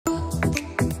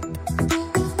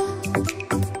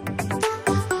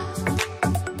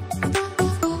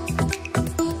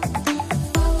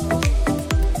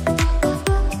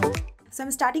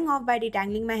Starting of bye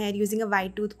detangling my hair using a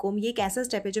white tooth कोम। ये एक ऐसा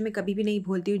step है जो मैं कभी भी नहीं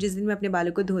भूलती हूँ जिस दिन मैं अपने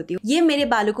बालों को धोती हूँ। ये मेरे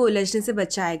बालों को उलझने से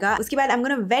बचाएगा। उसके बाद I am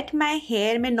gonna wet my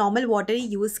hair. मैं नॉर्मल वाटर ही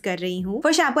यूज कर रही हूँ।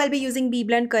 For shampoo I will be using B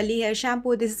blend curly hair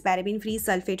shampoo. This is paraben free,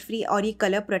 sulphate free और ये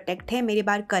कलर प्रोटेक्ट है। मेरे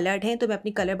बाल कलर्ड है तो मैं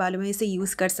अपनी कलर बालों में इसे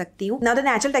यूज कर सकती हूँ। Now the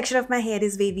natural texture of my here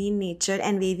is wavy in nature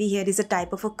and wavy here is a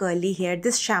type of a curly hair.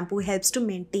 This shampoo helps to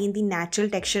maintain the natural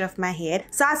texture of my hair.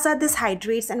 साथ साथ this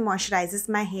hydrates and moisturises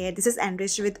my hair. This is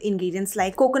enriched with ingredients like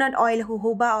coconut oil,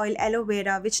 jojoba oil, aloe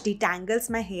vera, which detangles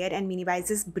my hair and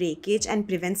minimizes breakage and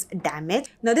prevents damage.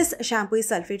 Now this shampoo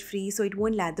is sulfate free, so it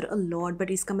won't lather a lot,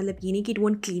 but इसका मतलब ये नहीं कि it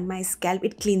won't clean my scalp.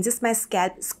 It cleanses my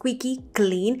scalp squeaky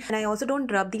clean. And I also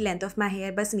don't rub the length of my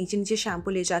hair. बस नीचे नीचे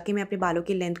shampoo ले जाके मैं अपने बालों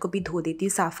की length को भी धो देती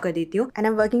हूँ, साफ कर देती हूँ.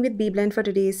 And I'm working with B Blend for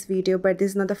today's video, but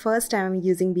this is not the first time I'm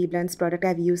using B Blend's product.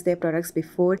 I've used their products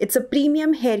before. It's a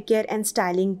premium hair care and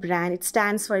styling brand. It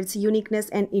stands for its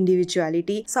uniqueness and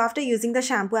individuality. So after using the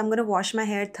shampoo, I'm going to wash my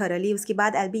hair thoroughly. उसके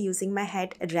बाद I'll be using my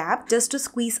head wrap just to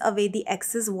squeeze away the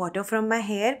excess water from my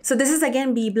hair. So this is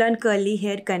again B Blend Curly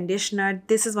Hair Conditioner.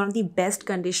 This is one of the best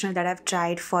conditioner that I've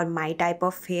tried for my type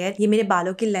of hair. ये मेरे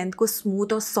बालों की length को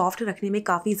smooth और soft रखने में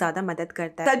काफी ज्यादा मदद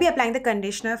करता है. So I'll be applying the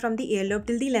conditioner from the earlobe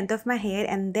till the length of my hair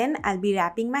and then I'll be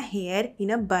wrapping my hair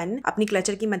in a bun. अपनी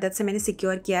क्लचर की मदद से मैंने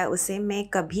सिक्योर किया है उसे. मैं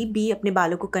कभी भी अपने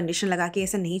बालों को कंडीशनर लगा के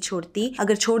ऐसे नहीं छोड़ती.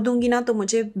 अगर छोड़ दूंगी ना तो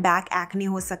मुझे बैक एक्ने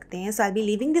हो सकते हैं. So I'll be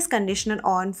leaving this conditioner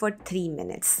on for 3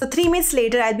 minutes. So 3 minutes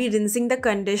later I'll be rinsing the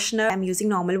conditioner. I'm using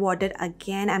normal water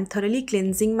again. I'm thoroughly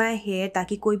cleansing my hair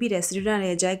ताकि कोई भी residue ना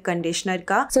रह जाए कंडीशनर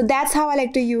का. So that's how I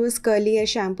like to use curly hair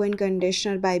shampoo and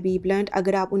conditioner by B Blend.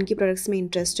 अगर आप उनकी products में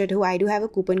interested हो, I do have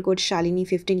a coupon code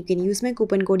Shalini15. You can use my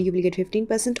coupon code. You will get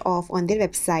 15% off on their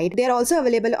website. They are also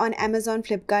available on Amazon,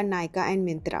 Flipkart, Nykaa and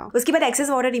Myntra. उसके बाद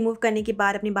excess water remove करने के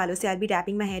बाद अपने बालों से I'll be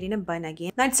wrapping my hair in a bun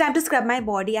again. Now it's time to scrub my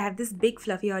body. I have this big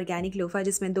fluffy organic loofah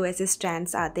जिसमें 2 ऐसे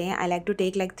strands आते हैं. I like to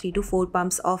take like 3 to 4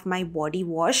 pumps of my body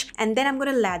wash and then I'm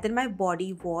gonna lather my body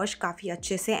wash काफी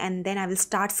अच्छे से and then I will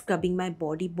start scrubbing my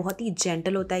body. बहुत ही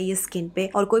gentle होता है ये skin पे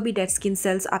और कोई भी dead skin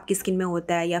cells आपकी skin में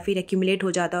होता है या फिर accumulate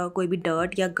हो जाता है कोई भी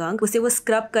dirt या gunk, उसे वो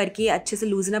scrub करके अच्छे से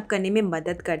loosen up करने में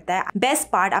मदद करता है.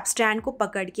 Best part, आप strand को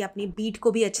पकड़ के अपनी bead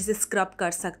को भी अच्छे से scrub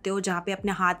कर सकते हो जहाँ पे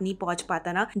अपने हाथ नहीं पहुँच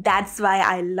पाता ना. That's why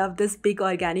I love this big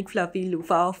organic fluffy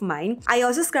loofah of mine. I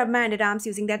also scrub my underarms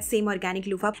using that same organic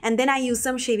loofah and then I use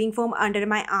some shaving foam under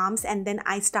my arms and then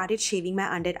I started shaving my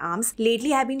underarms.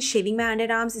 Lately I have been shaving my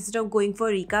underarms instead of going for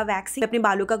Rika waxing. मैं अपने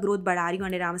बालों का growth बढ़ा रही हूँ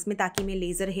underarms में ताकि मैं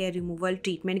लेजर हेयर रिमूवल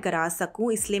ट्रीटमेंट करा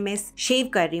सकूँ, इसलिए मैं शेव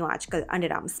कर रही हूँ आजकल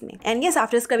underarms में. And yes,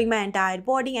 after scrubbing my entire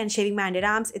body and shaving my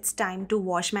underarms, it's time to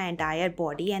wash my entire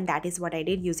body and that is what I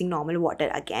did using normal water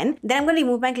again. Then I'm going to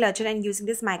remove my clutcher and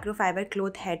using this microfiber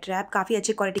cloth head wrap. काफी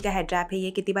अच्छी quality का head rap है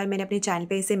ये. कितनी बार मैंने अपने channel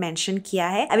पे इसे मेंशन किया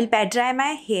है. I will pat dry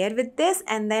my hair with this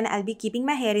and then I'll be keeping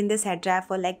my hair in this head wrap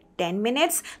for like 10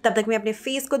 minutes. तब तक मैं अपने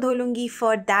फेस को धो लूंगी.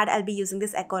 For that I'll be using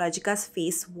this Aqualogica's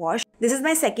face wash. This is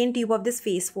my second tube of this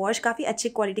face wash. काफी अच्छी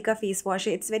quality का face wash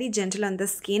है. It's very gentle on the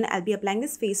skin. I'll be applying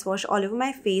this face wash all over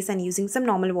my face and using some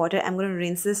normal water. I'm going to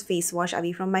rinse this face wash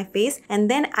away from my face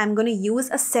and then I'm going to use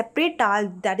a separate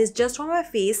towel that is just on my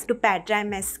face to pat dry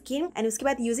my skin. And उसके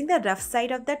बाद using the rough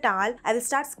side of the towel, I will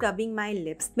start scrubbing my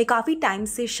lips. मैं काफी time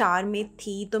से shower में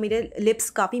थी तो मेरे lips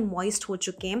काफी moist हो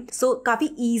चुके हैं. So काफी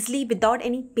easily without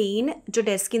any pain जो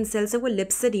dead skin cells है वो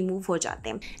lips से remove हो जाते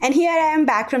हैं. And here I am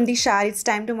back from the shower. It's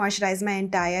time to moisturize my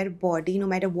entire body. No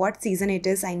matter what season it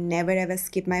is, I never ever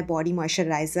skip my body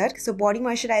moisturizer. So body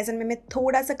moisturizer में मैं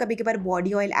थोड़ा सा कभी कभार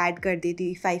body oil add कर देती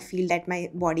हूँ if I feel that my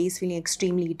body is feeling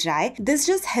extremely dry. This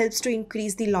just helps to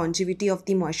increase the longevity of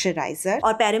the moisturizer.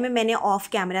 और पैरों में मैंने off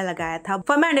camera लगाया था.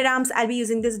 For my underarms, I'll be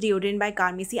using this deodorant by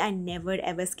Carmisi. I never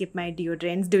ever skip my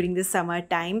deodorants during the summer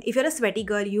time. If you're a sweaty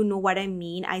girl, you know what I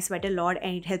mean. I sweat a lot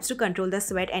and it helps to control the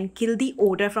sweat and kill the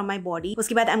odor from my body.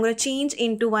 उसके बाद I'm gonna change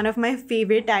into one of my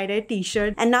favorite tie-dye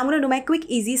t-shirt and now I'm gonna do my quick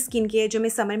easy skincare जो मैं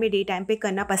summer में day time पे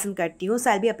करना पसंद करती हूँ.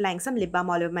 So I'll be applying some lip balm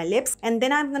all over my lips and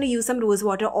then I'm gonna use some rose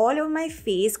water all over my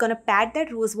face. Gonna pat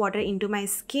that rose water into my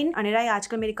skin. Under eye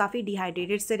आजकल मेरे काफी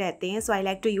dehydrated से रहते हैं, so I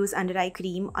like to use under eye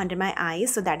cream under my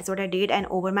eyes. So that is what I did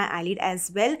and over my eyelid as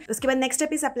well. उसके बाद next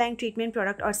step is applying treatment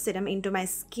product or serum into my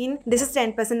skin. This is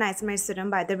 10% niacinamide serum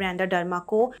by the brand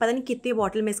Dermaco. पता नहीं कितनी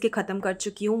bottle bottle मैं इसके खत्म कर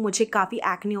चुकी हूँ। मुझे काफी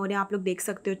एक्ने हो रहे हैं, आप लोग देख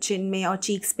सकते हो चिन में और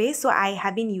चीक्स पे। सो I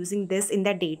have been using this in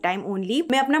the day time only.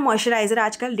 मैं अपना मॉइस्चराइजर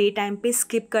आजकल डे टाइम पे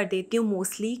स्किप कर देती हूँ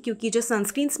मोस्टली, क्योंकि जो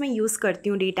सनस्क्रीन्स मैं यूज करती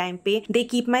हूँ डे टाइम पे they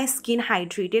keep my skin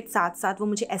hydrated, साथ साथ वो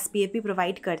मुझे SPF भी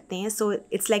प्रोवाइड करते हैं। So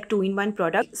it's like 2-in-1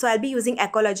 product. So I be using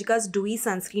Aqualogica's dewy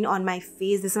sunscreen on my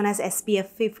face. This one has SPF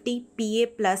 50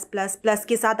 PA+++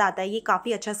 के साथ आता है। ये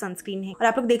काफी अच्छा सनस्क्रीन है और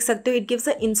आप लोग देख सकते हो it gives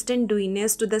a instant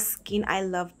ड्यूइनेस to the skin. I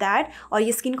love that. और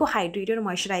ये स्किन को हाइड्रेटेड और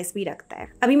मॉइस्चराइज भी रखता है।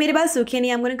 अभी मेरे बाल सूखे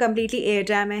नहीं, I am going to completely air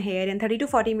dry my hair and 30 to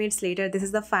 40 minutes later this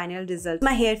is the final result.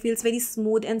 My hair feels very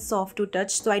smooth and soft to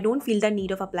touch, so I don't feel the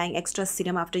need of applying extra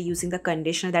serum after using the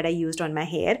conditioner that I used on my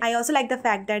hair. I also like the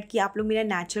fact that कि आप लोग मेरा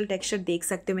natural texture देख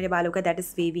सकते हो मेरे बालों का, that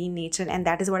is wavy in nature,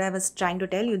 and that is what I was trying to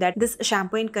tell you, that this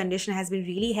shampoo and conditioner has been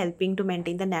really helping to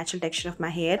maintain the natural texture of my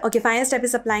hair. Okay, final step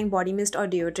is applying body mist or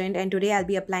deodorant, and today I'll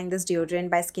be applying this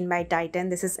deodorant by Skin by Titan.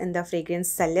 This is in the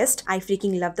fragrance Celeste. I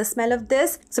freaking love the smell of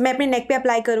this. So मैं अपने neck पे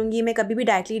apply करूंगी। मैं कभी भी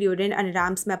directly deodorant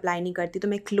underarms में apply नहीं करती, तो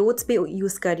मैं क्लोथ्स पे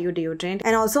यूज कर रही हूँ deodorant,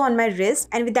 and also on my wrist.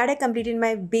 And with that I completed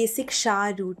my basic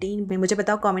shower routine. मुझे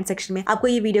बताओ कमेंट सेक्शन में आपको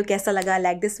ये वीडियो कैसा लगा।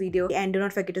 Like this video and do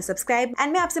not forget to subscribe.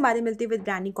 And मैं आपसे बाद में मिलती हूँ with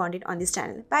brand new content on this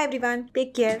channel. Bye everyone,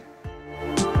 take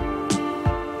care.